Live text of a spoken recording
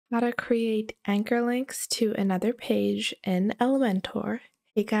How to create anchor links to another page in Elementor.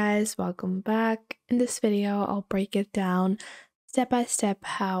 Hey guys, welcome back. In this video, I'll break it down step by step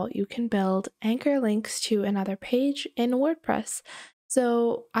how you can build anchor links to another page in WordPress.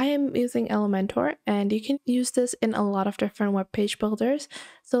 So I am using Elementor and you can use this in a lot of different web page builders.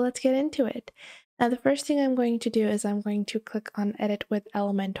 So let's get into it. Now, the first thing I'm going to do is I'm going to click on Edit with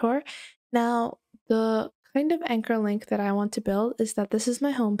Elementor. Now, the kind of anchor link that I want to build is that this is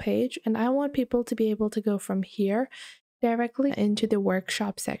my home page and I want people to be able to go from here directly into the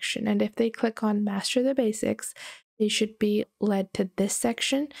workshop section. And if they click on Master the Basics, they should be led to this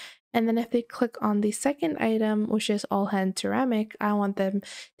section. And then if they click on the second item, which is All Hand Ceramic, I want them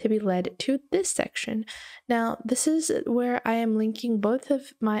to be led to this section. Now, this is where I am linking both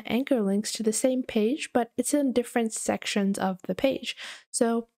of my anchor links to the same page, but it's in different sections of the page.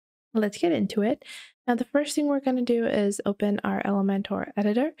 So let's get into it. Now, the first thing we're going to do is open our Elementor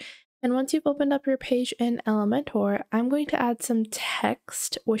editor. And once you've opened up your page in Elementor, I'm going to add some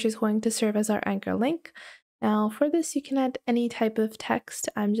text, which is going to serve as our anchor link. Now, for this, you can add any type of text.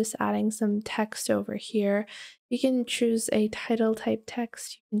 I'm just adding some text over here. You can choose a title type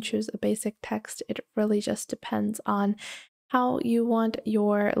text. You can choose a basic text. It really just depends on how you want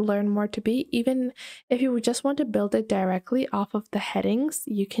your Learn More to be. Even if you just want to build it directly off of the headings,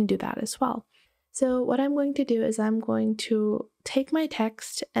 you can do that as well. So what I'm going to do is I'm going to take my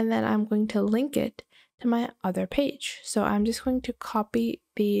text and then I'm going to link it to my other page. So I'm just going to copy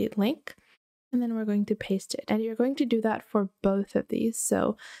the link and then we're going to paste it. And you're going to do that for both of these.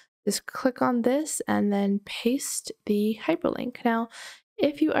 So just click on this and then paste the hyperlink. Now,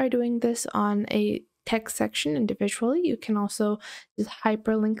 if you are doing this on a text section individually, you can also just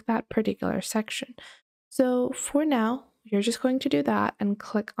hyperlink that particular section. So for now, you're just going to do that and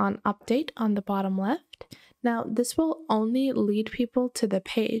click on Update on the bottom left. Now, this will only lead people to the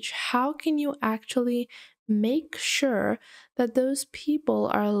page. How can you actually make sure that those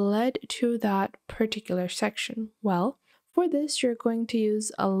people are led to that particular section? Well, for this, you're going to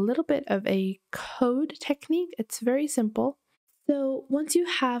use a little bit of a code technique. It's very simple. So once you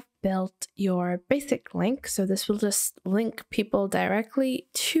have built your basic link, so this will just link people directly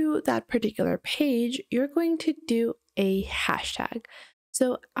to that particular page, you're going to do a hashtag.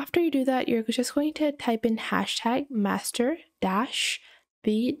 So after you do that, you're just going to type in hashtag master dash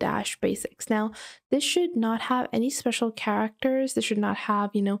the dash basics. Now, this should not have any special characters. This should not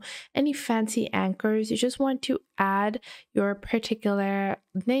have, any fancy anchors. You just want to add your particular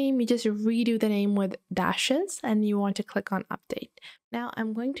name. You just redo the name with dashes and you want to click on update. Now,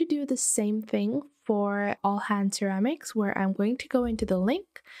 I'm going to do the same thing for All Hand Ceramics, where I'm going to go into the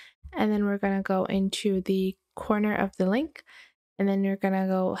link and then we're going to go into the corner of the link and then you're going to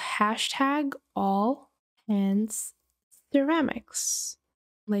go hashtag All Hands Ceramics,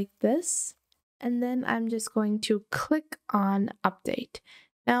 like this, and then I'm just going to click on update.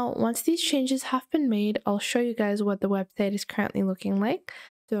 Now, once these changes have been made, I'll show you guys what the website is currently looking like.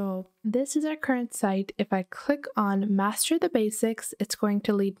 So this is our current site. If I click on Master the Basics, it's going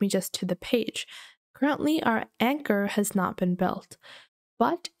to lead me just to the page. Currently, our anchor has not been built.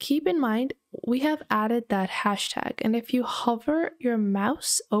 But keep in mind, we have added that hashtag. And if you hover your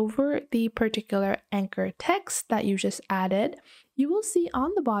mouse over the particular anchor text that you just added, you will see on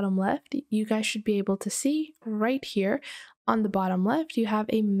the bottom left, you guys should be able to see right here on the bottom left, you have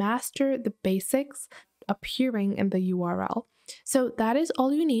a Master the Basics appearing in the URL. So that is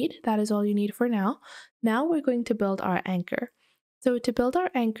all you need. That is all you need for now. Now we're going to build our anchor. So to build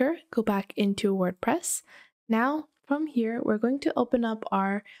our anchor, go back into WordPress. Now, from here, we're going to open up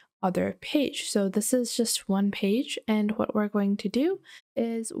our other page. So this is just one page. And what we're going to do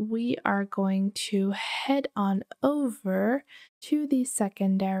is we are going to head on over to the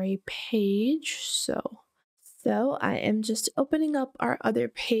secondary page. So I am just opening up our other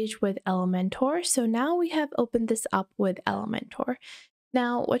page with Elementor. So now we have opened this up with Elementor.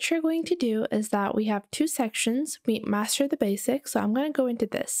 Now, what you're going to do is that we have two sections. We master the basics. So I'm going to go into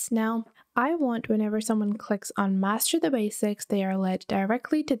this. Now, I want whenever someone clicks on Master the Basics, they are led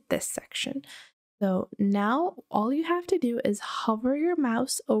directly to this section. So now all you have to do is hover your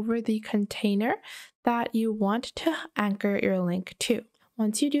mouse over the container that you want to anchor your link to.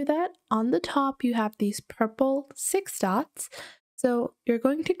 Once you do that, on the top, you have these purple 6 dots. So you're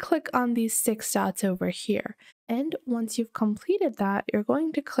going to click on these 6 dots over here. And once you've completed that, you're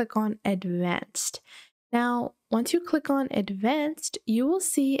going to click on Advanced. Now, once you click on Advanced, you will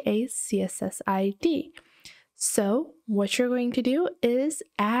see a CSS ID. So what you're going to do is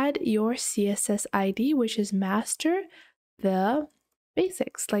add your CSS ID, which is Master the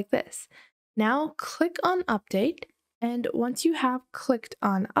Basics, like this. Now click on Update, And once you have clicked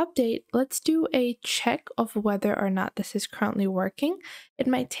on update, let's do a check of whether or not this is currently working. It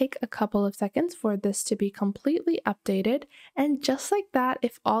might take a couple of seconds for this to be completely updated. And just like that,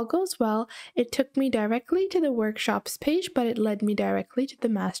 if all goes well, it took me directly to the workshops page, but it led me directly to the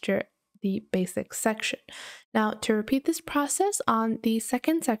master the basics section. Now, to repeat this process on the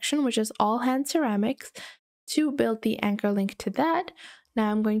second section, which is all hand ceramics, to build the anchor link to that,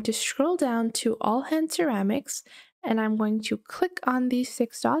 now I'm going to scroll down to all hand ceramics, and I'm going to click on these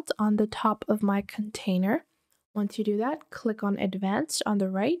 6 dots on the top of my container. Once you do that, click on Advanced on the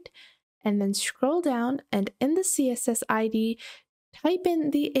right, and then scroll down, and in the CSS ID, type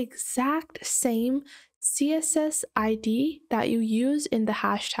in the exact same CSS ID that you use in the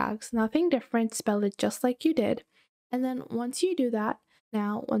hashtags. Nothing different, spell it just like you did. And then once you do that,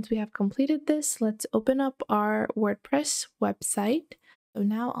 now once we have completed this, let's open up our WordPress website. So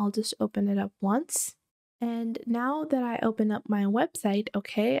now I'll just open it up once. And now that I open up my website,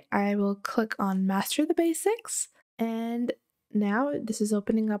 okay, I will click on Master the Basics. And now this is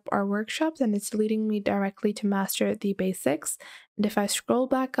opening up our workshops and it's leading me directly to Master the Basics. And if I scroll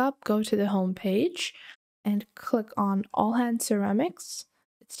back up, go to the home page and click on All Hand Ceramics,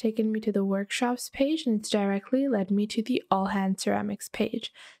 it's taken me to the workshops page and it's directly led me to the All Hand Ceramics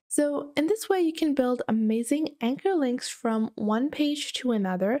page. So in this way, you can build amazing anchor links from one page to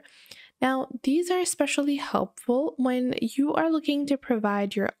another. Now, these are especially helpful when you are looking to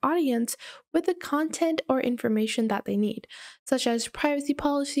provide your audience with the content or information that they need, such as privacy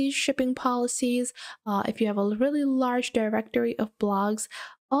policies, shipping policies, if you have a really large directory of blogs.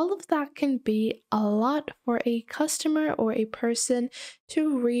 All of that can be a lot for a customer or a person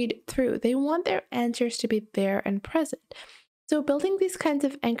to read through. They want their answers to be there and present. So building these kinds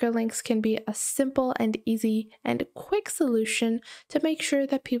of anchor links can be a simple and easy and quick solution to make sure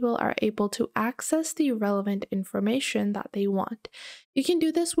that people are able to access the relevant information that they want. You can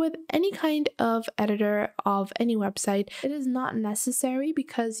do this with any kind of editor of any website. It is not necessary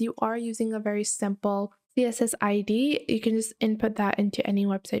because you are using a very simple CSS ID. You can just input that into any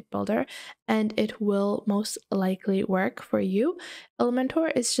website builder and it will most likely work for you.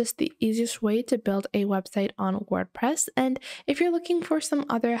 Elementor is just the easiest way to build a website on WordPress. And if you're looking for some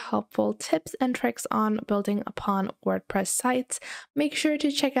other helpful tips and tricks on building upon WordPress sites, make sure to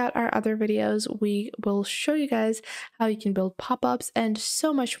check out our other videos. We will show you guys how you can build pop-ups and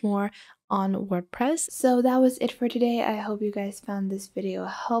so much more on WordPress. So that was it for today. I hope you guys found this video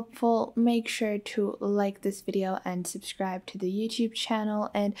helpful. Make sure to like this video and subscribe to the YouTube channel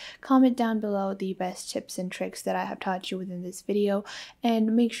and comment down below the best tips and tricks that I have taught you within this video.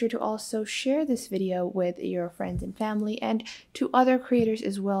 And make sure to also share this video with your friends and family and to other creators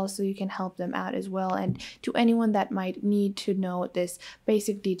as well, so you can help them out as well, and to anyone that might need to know this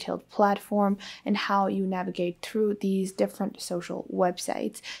basic detailed platform and how you navigate through these different social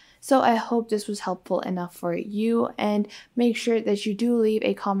websites. So I hope this was helpful enough for you, and make sure that you do leave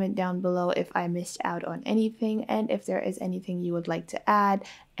a comment down below if I missed out on anything and if there is anything you would like to add,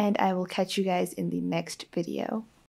 and I will catch you guys in the next video.